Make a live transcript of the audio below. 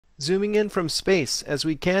Zooming in from space as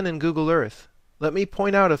we can in Google Earth, let me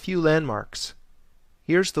point out a few landmarks.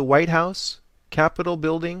 Here's the White House, Capitol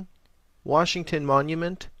Building, Washington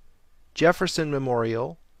Monument, Jefferson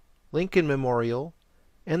Memorial, Lincoln Memorial,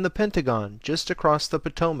 and the Pentagon just across the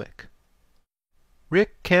Potomac.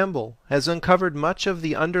 Rick Campbell has uncovered much of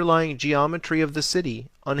the underlying geometry of the city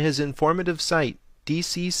on his informative site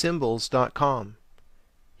dcsymbols.com.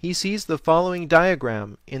 He sees the following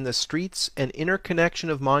diagram in the streets and interconnection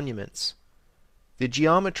of monuments. The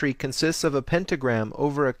geometry consists of a pentagram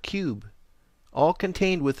over a cube, all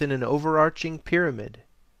contained within an overarching pyramid.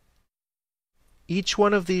 Each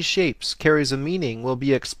one of these shapes carries a meaning we'll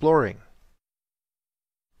be exploring.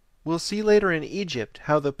 We'll see later in Egypt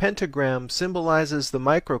how the pentagram symbolizes the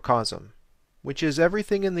microcosm, which is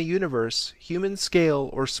everything in the universe, human scale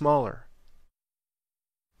or smaller.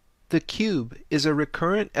 The cube is a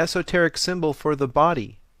recurrent esoteric symbol for the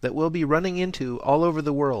body that we'll be running into all over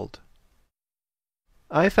the world.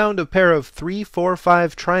 I found a pair of 3, 4,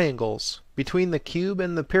 5 triangles between the cube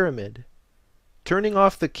and the pyramid. Turning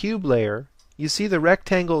off the cube layer, you see the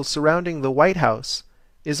rectangle surrounding the White House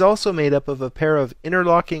is also made up of a pair of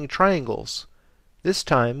interlocking triangles, this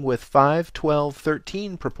time with 5, 12,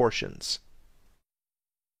 13 proportions.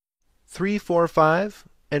 3, 4, 5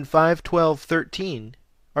 and 5, 12, 13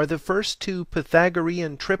 are the first two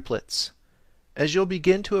Pythagorean triplets. As you'll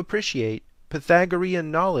begin to appreciate, Pythagorean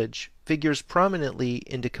knowledge figures prominently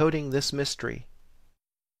in decoding this mystery.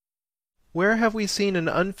 Where have we seen an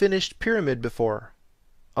unfinished pyramid before?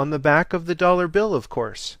 On the back of the dollar bill, of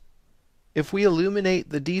course. If we illuminate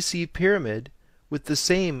the DC pyramid with the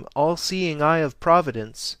same all-seeing eye of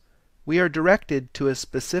providence, we are directed to a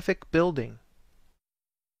specific building.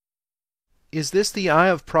 Is this the eye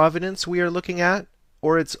of providence we are looking at,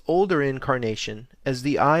 or its older incarnation as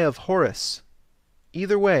the eye of Horus?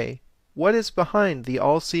 Either way, what is behind the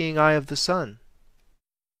all-seeing eye of the sun?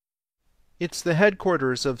 It's the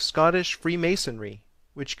headquarters of Scottish Freemasonry,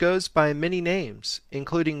 which goes by many names,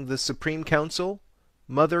 including the Supreme Council,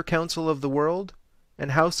 Mother Council of the World,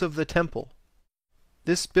 and House of the Temple.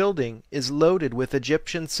 This building is loaded with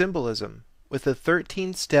Egyptian symbolism, with a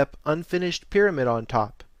 13-step unfinished pyramid on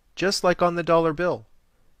top, just like on the dollar bill,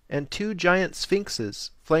 and 2 giant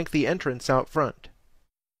sphinxes flank the entrance out front.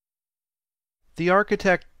 The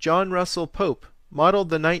architect John Russell Pope modeled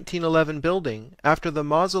the 1911 building after the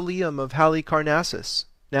Mausoleum of Halicarnassus,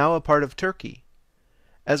 now a part of Turkey.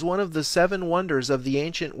 As one of the 7 wonders of the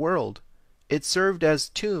ancient world, it served as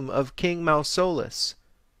tomb of King Mausolus,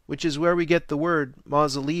 which is where we get the word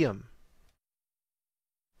mausoleum.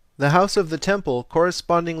 The House of the Temple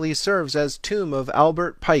correspondingly serves as tomb of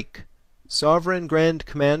Albert Pike, Sovereign Grand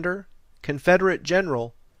Commander, Confederate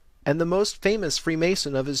General, and the most famous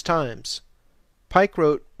Freemason of his times. Pike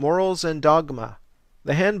wrote Morals and Dogma,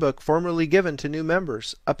 the handbook formerly given to new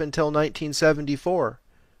members up until 1974,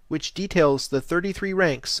 which details the 33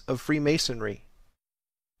 ranks of Freemasonry.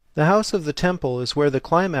 The House of the Temple is where the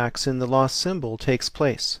climax in the lost symbol takes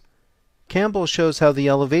place. Campbell shows how the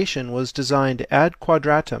elevation was designed ad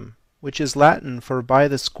quadratum, which is Latin for by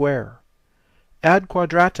the square. Ad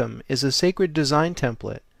quadratum is a sacred design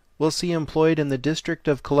template we'll see employed in the District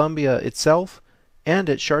of Columbia itself and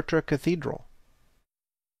at Chartres Cathedral.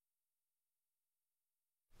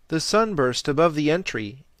 The sunburst above the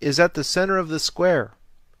entry is at the center of the square,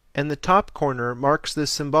 and the top corner marks the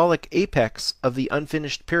symbolic apex of the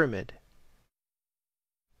unfinished pyramid.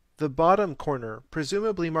 The bottom corner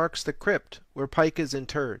presumably marks the crypt where Pike is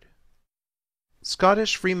interred.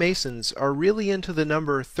 Scottish Freemasons are really into the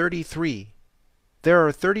number 33. There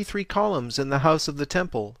are 33 columns in the House of the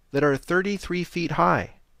Temple that are 33 feet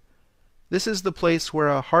high. This is the place where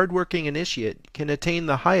a hard-working initiate can attain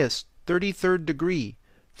the highest 33rd degree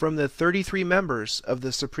from the 33 members of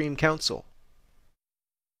the Supreme Council.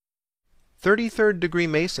 33rd degree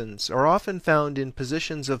Masons are often found in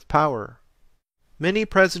positions of power. Many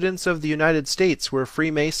presidents of the United States were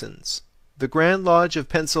Freemasons. The Grand Lodge of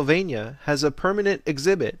Pennsylvania has a permanent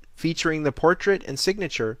exhibit featuring the portrait and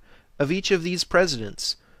signature of each of these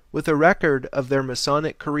presidents, with a record of their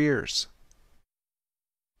Masonic careers.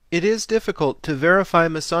 It is difficult to verify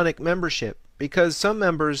Masonic membership because some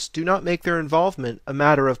members do not make their involvement a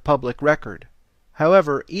matter of public record.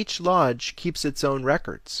 However, each lodge keeps its own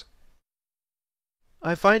records.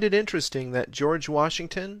 I find it interesting that George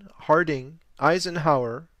Washington, Harding,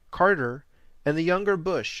 Eisenhower, Carter, and the younger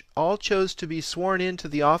Bush all chose to be sworn into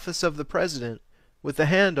the office of the president with a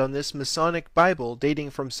hand on this Masonic Bible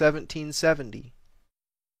dating from 1770.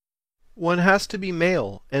 One has to be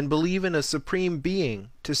male and believe in a supreme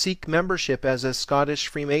being to seek membership as a Scottish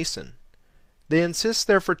Freemason. They insist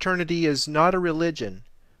their fraternity is not a religion,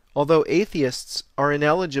 although atheists are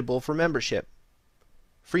ineligible for membership.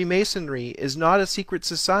 Freemasonry is not a secret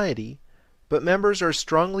society, but members are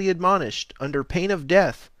strongly admonished under pain of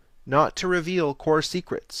death not to reveal core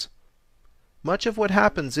secrets. Much of what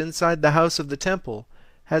happens inside the house of the temple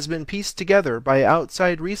has been pieced together by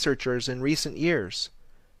outside researchers in recent years,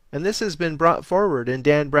 and this has been brought forward in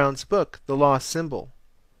Dan Brown's book, The Lost Symbol.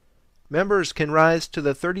 Members can rise to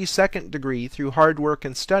the 32nd degree through hard work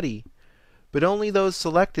and study, but only those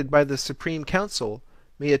selected by the Supreme Council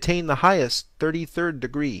may attain the highest 33rd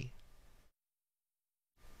degree.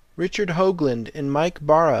 Richard Hoagland and Mike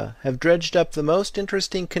Barra have dredged up the most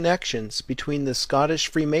interesting connections between the Scottish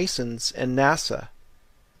Freemasons and NASA.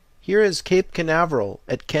 Here is Cape Canaveral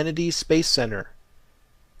at Kennedy Space Center.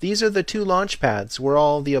 These are the two launch pads where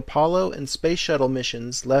all the Apollo and Space Shuttle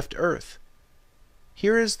missions left Earth.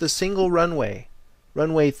 Here is the single runway,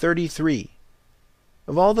 runway 33.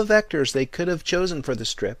 Of all the vectors they could have chosen for the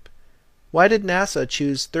strip, why did NASA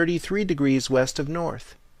choose 33 degrees west of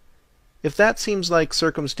north? If that seems like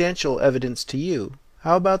circumstantial evidence to you,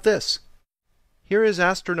 how about this? Here is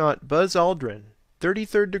astronaut Buzz Aldrin,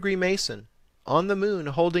 33rd degree Mason, on the moon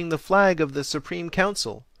holding the flag of the Supreme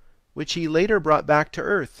Council, which he later brought back to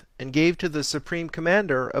Earth and gave to the Supreme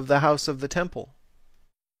Commander of the House of the Temple.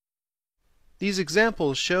 These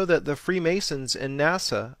examples show that the Freemasons and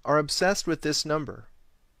NASA are obsessed with this number.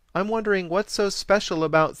 I'm wondering what's so special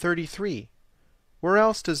about 33? Where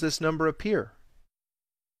else does this number appear?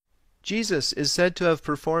 Jesus is said to have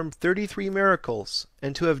performed 33 miracles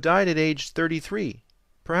and to have died at age 33.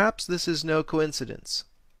 Perhaps this is no coincidence.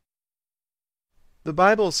 The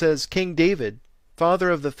Bible says King David, father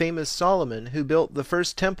of the famous Solomon who built the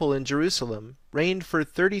first temple in Jerusalem, reigned for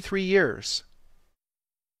 33 years.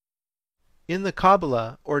 In the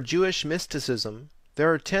Kabbalah, or Jewish mysticism,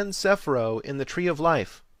 there are 10 Sephiro in the Tree of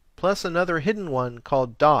Life, plus another hidden one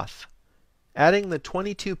called Doth. Adding the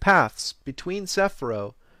 22 paths between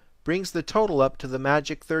Sephiro brings the total up to the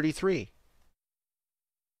magic 33.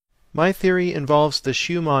 My theory involves the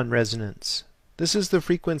Schumann resonance. This is the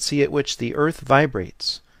frequency at which the Earth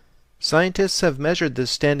vibrates. Scientists have measured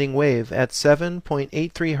this standing wave at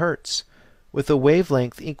 7.83 Hz, with a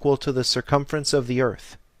wavelength equal to the circumference of the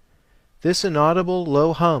Earth. This inaudible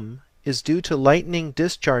low hum is due to lightning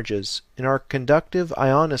discharges in our conductive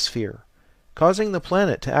ionosphere, causing the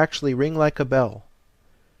planet to actually ring like a bell.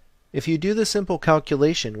 If you do the simple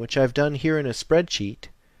calculation, which I've done here in a spreadsheet,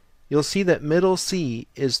 you'll see that middle C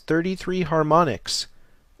is 33 harmonics,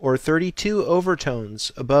 or 32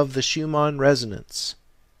 overtones above the Schumann resonance.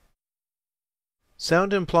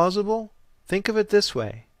 Sound implausible? Think of it this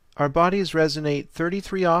way. Our bodies resonate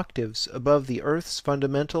 33 octaves above the Earth's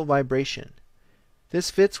fundamental vibration. This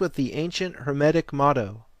fits with the ancient Hermetic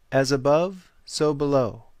motto, as above, so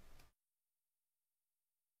below.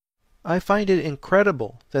 I find it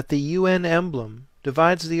incredible that the UN emblem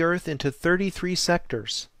divides the Earth into 33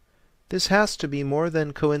 sectors. This has to be more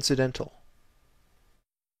than coincidental.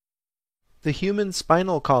 The human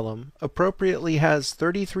spinal column appropriately has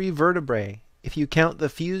 33 vertebrae if you count the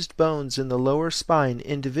fused bones in the lower spine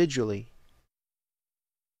individually.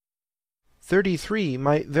 33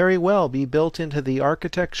 might very well be built into the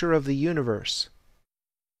architecture of the universe.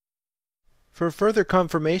 For further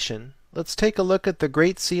confirmation, let's take a look at the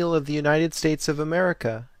Great Seal of the United States of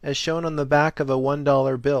America as shown on the back of a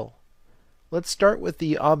 $1 bill. Let's start with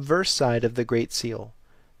the obverse side of the Great Seal.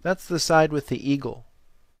 That's the side with the eagle.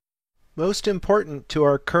 Most important to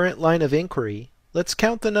our current line of inquiry, let's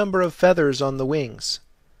count the number of feathers on the wings.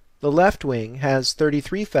 The left wing has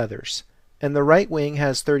 33 feathers, and the right wing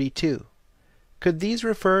has 32. Could these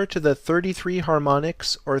refer to the 33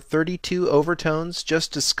 harmonics or 32 overtones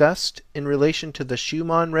just discussed in relation to the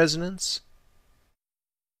Schumann resonance?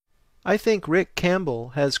 I think Rick Campbell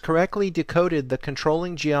has correctly decoded the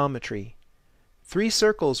controlling geometry. 3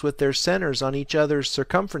 circles with their centers on each other's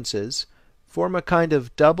circumferences form a kind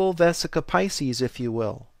of double vesica Pisces, if you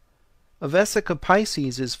will. A vesica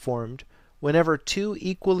Pisces is formed whenever 2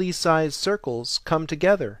 equally sized circles come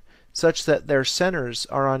together, such that their centers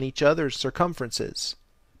are on each other's circumferences.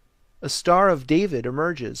 A Star of David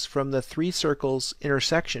emerges from the 3 circles'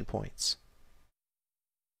 intersection points.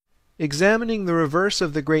 Examining the reverse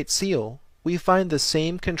of the Great Seal, we find the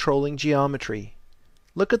same controlling geometry.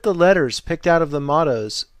 Look at the letters picked out of the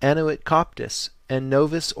mottos Annuit Coptis and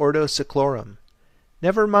Novus Ordo Seclorum.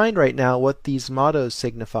 Never mind right now what these mottos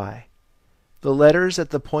signify. The letters at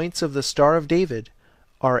the points of the Star of David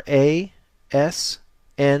are A, S,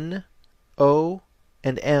 N, O,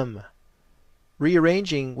 and M.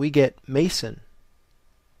 Rearranging, we get Mason.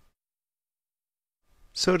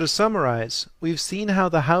 So to summarize, we've seen how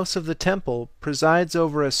the house of the temple presides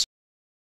over a